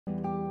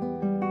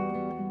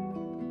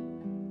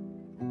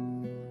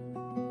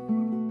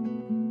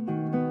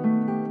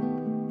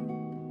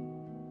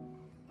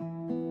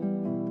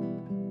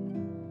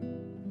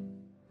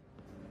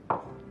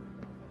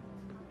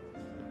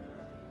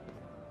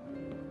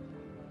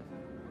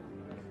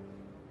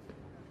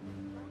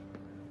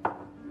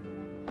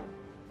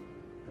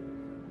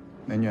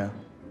美女，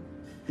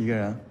一个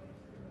人？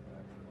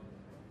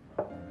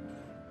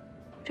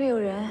这有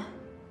人。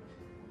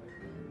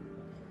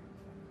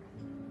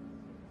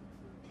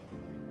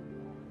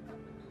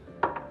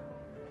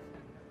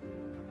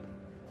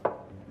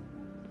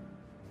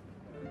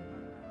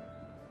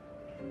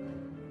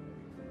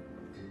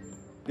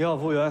你好，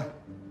服务员，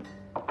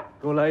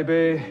给我来一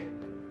杯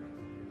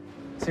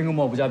single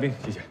malt不加冰，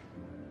谢谢。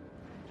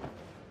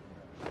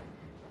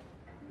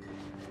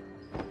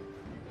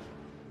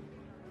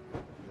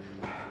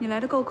 你来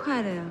的够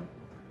快的呀！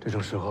这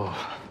种时候，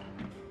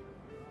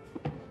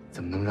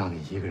怎么能让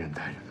你一个人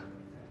待着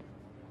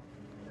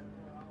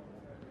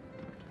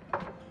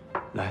呢？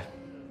来，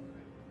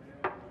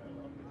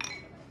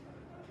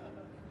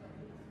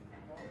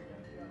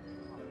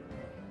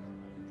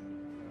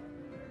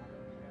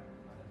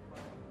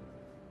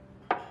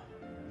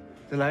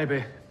再来一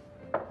杯。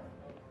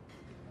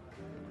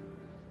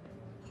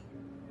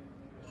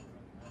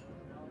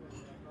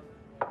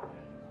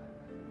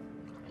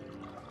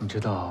你知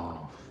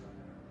道？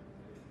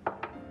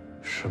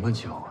 什么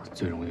酒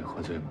最容易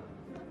喝醉吗？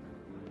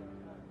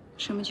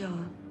什么酒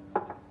啊？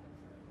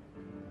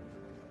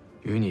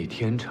与你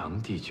天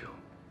长地久。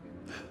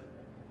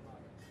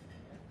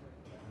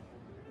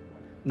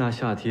那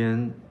夏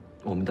天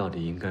我们到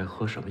底应该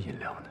喝什么饮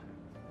料呢？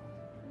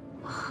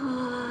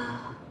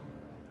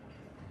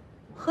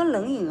喝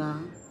冷饮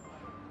啊。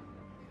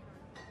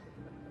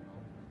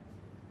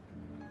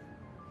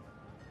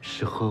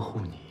是呵护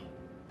你。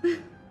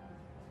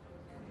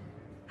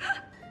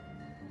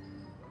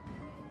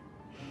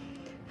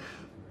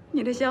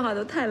你的笑话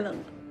都太冷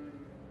了。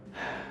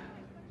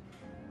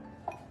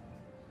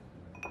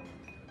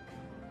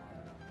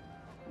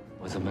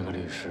我这么个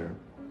律师，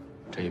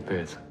这一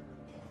辈子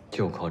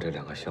就靠这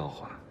2个笑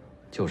话，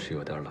就是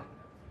有点冷，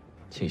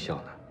请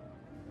笑纳。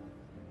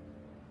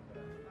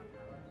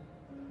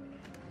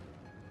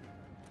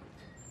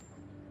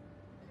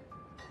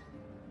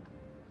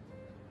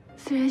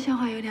虽然笑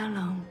话有点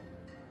冷，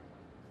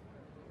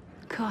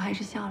可我还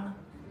是笑了。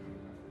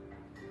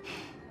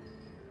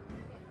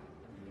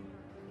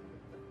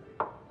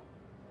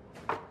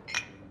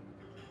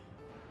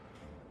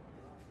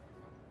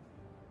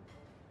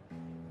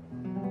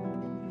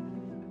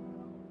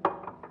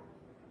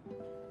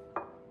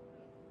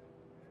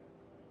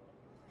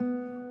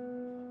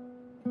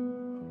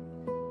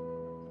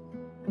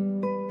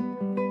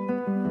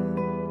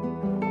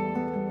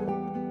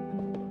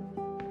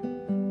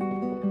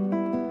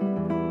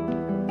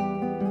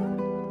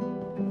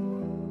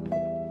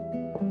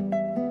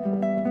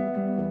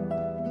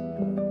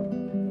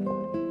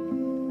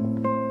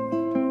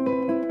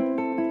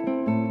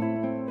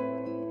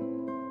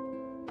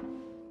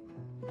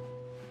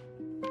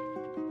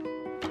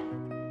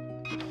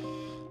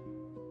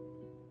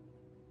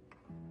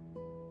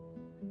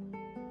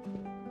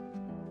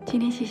 今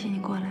天谢谢你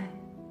过来。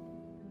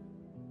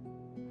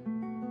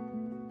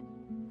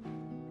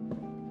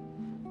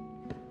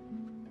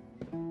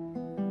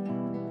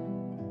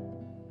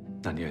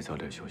那你也早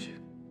点休息。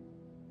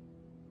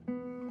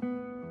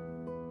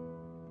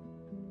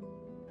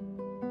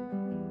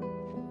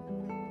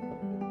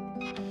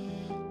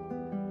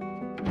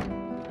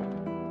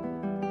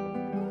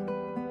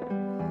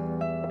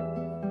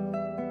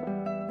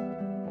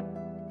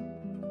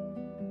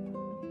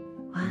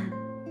晚安。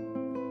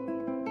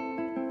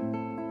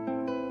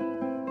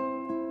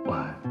 晚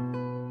安。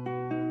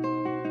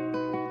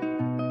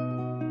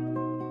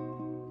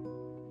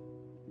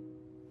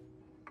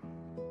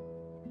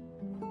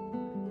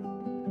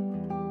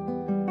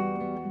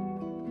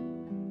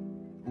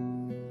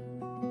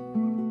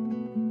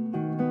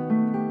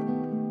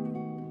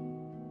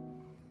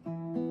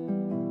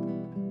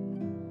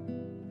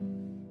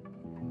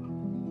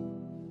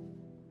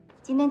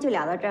今天就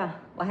聊到这儿，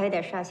我还有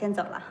点事要先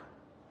走了。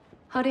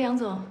好的，杨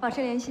总，保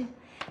持联系。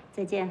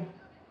再见。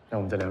那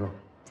我们再联络。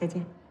再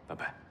见。拜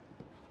拜。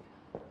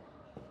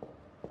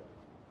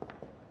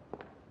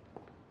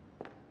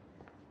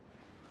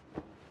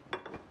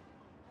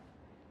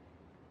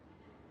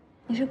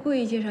 你是故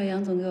意介绍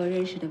杨总给我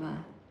认识的吧？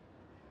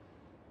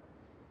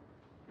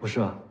不是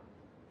啊，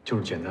就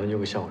是简单的约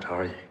个下午茶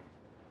而已。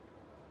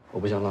我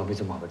不想浪费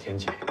这么好的天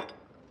气。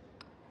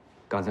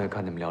刚才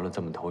看你们聊得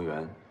这么投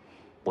缘，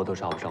我都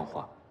插不上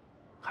话，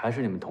还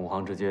是你们同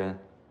行之间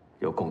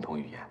有共同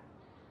语言。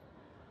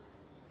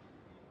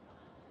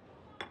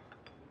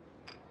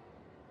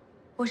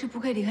我是不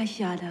会离开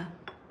西雅的。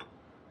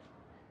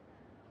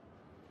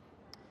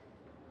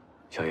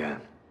小妍，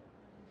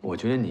我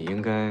觉得你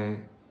应该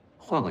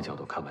换个角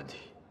度看问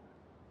题。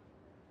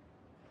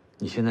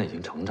你现在已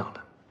经成长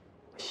了，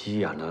西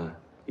雅呢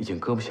已经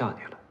搁不下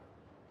你了，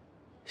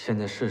现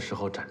在是时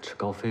候展翅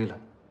高飞了。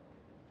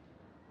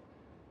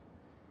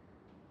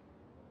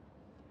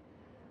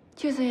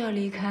就算要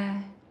离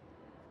开，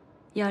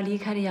也要离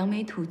开的扬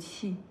眉吐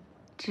气，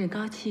趾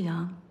高气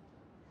扬。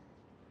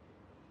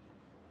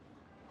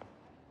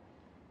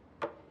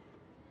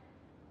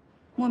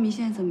莫名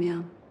现在怎么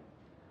样？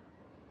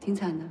挺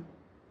惨的。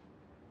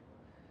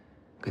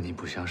跟你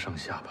不相上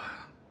下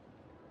吧。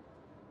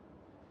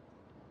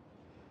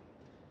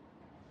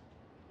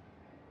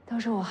都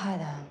是我害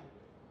的。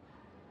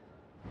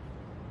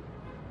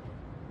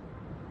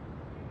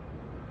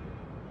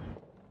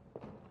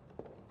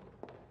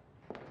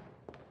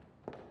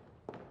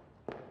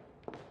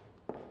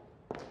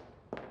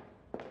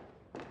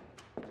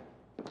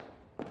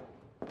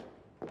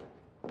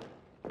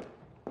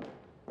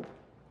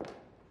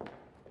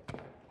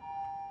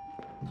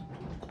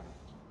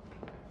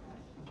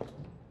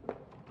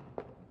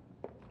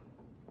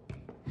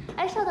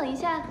哎，稍等一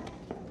下。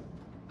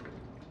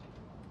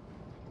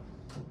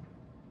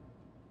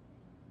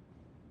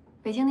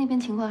北京那边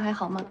情况还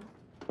好吗？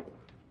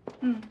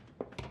嗯。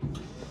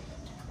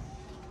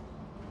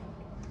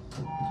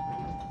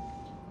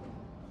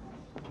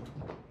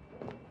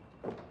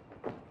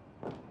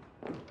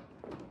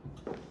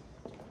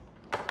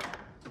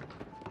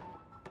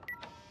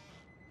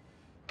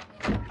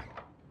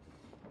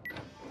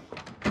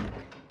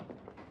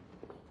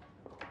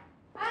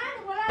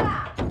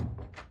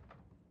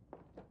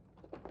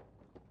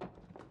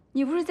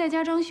你不是在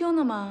家装修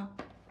呢吗？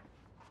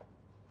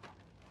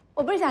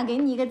我不是想给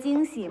你一个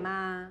惊喜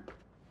吗？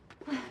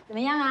怎么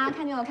样啊？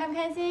看见我开不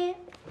开心？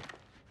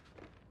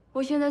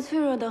我现在脆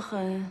弱得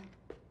很，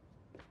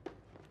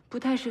不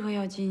太适合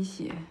要惊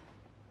喜。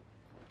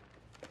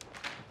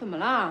怎么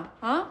了？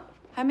啊？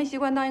还没习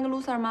惯当一个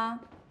loser 吗？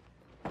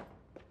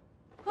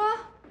啊？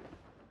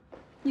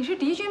你是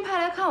敌军派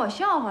来看我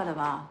笑话的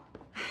吧？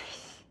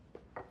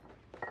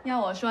要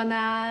我说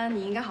呢，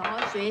你应该好好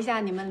学一下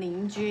你们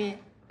邻居。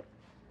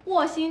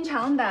卧薪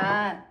尝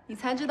胆，你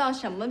才知道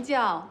什么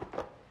叫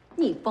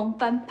逆风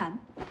翻盘。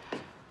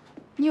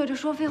你有这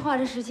说废话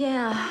的时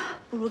间啊，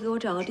不如给我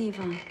找个地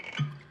方。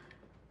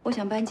我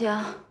想搬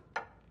家。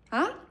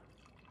啊？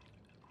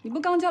你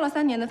不刚交了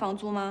3年的房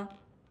租吗？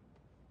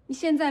你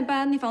现在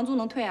搬，那房租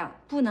能退啊？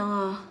不能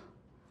啊。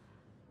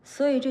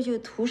所以这就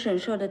图省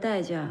事儿的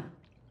代价。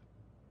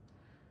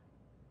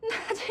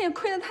那这也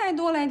亏得太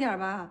多了一点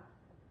吧？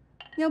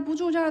你要不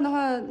住这儿的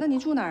话，那你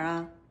住哪儿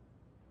啊？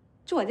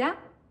住我家？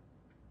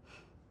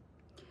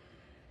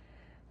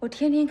我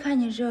天天看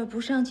你这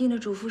不上进的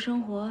主妇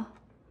生活，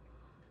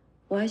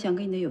我还想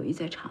跟你的友谊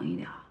再长一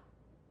点。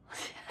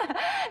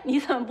你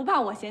怎么不怕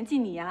我嫌弃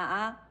你呀？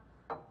啊，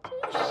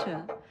真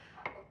是。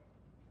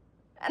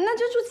那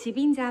就住启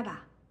斌家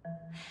吧，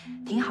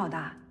挺好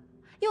的，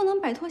又能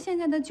摆脱现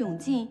在的窘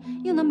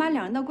境，又能把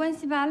两人的关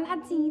系吧拉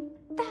近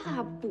一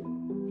大步，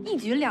一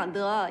举两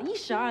得，一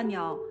石二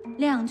鸟，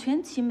两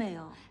全其美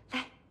哦。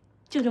来，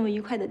就这么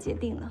愉快的决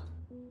定了。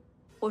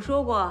我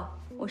说过，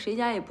我谁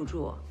家也不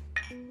住。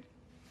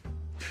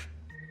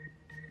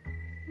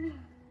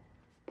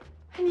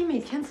哎，你每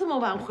天这么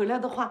晚回来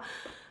的话，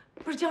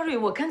不是焦瑞，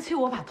我干脆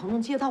我把彤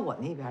彤接到我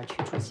那边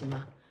去住行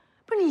吗？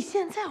不是，你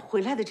现在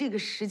回来的这个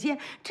时间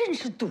正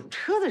是堵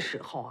车的时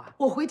候啊！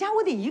我回家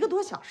我得1个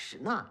多小时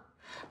呢。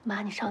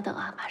妈，你稍等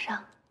啊，马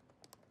上。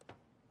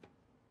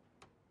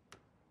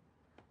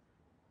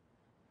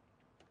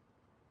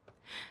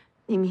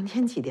你明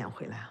天几点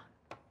回来啊？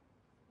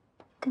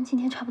跟今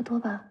天差不多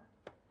吧。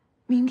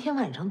明天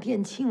晚上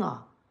店庆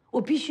啊，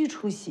我必须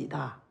出席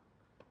的。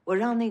我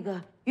让那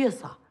个月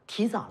嫂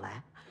提早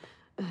来，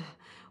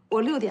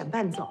我6点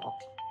半走，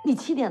你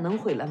7点能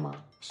回来吗？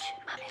嘘，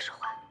妈没说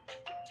话。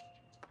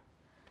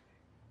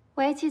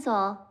喂，季总，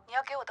你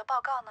要给我的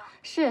报告呢？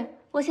是，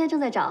我现在正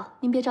在找，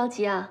您别着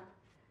急啊，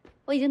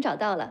我已经找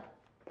到了，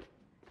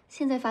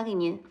现在发给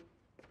您。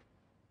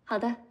好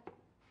的，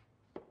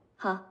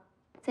好，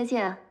再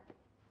见啊。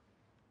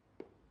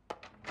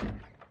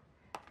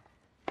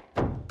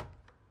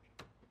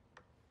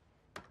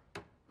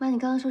妈，你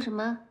刚刚说什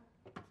么？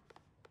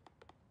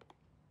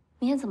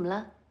明天怎么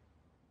了？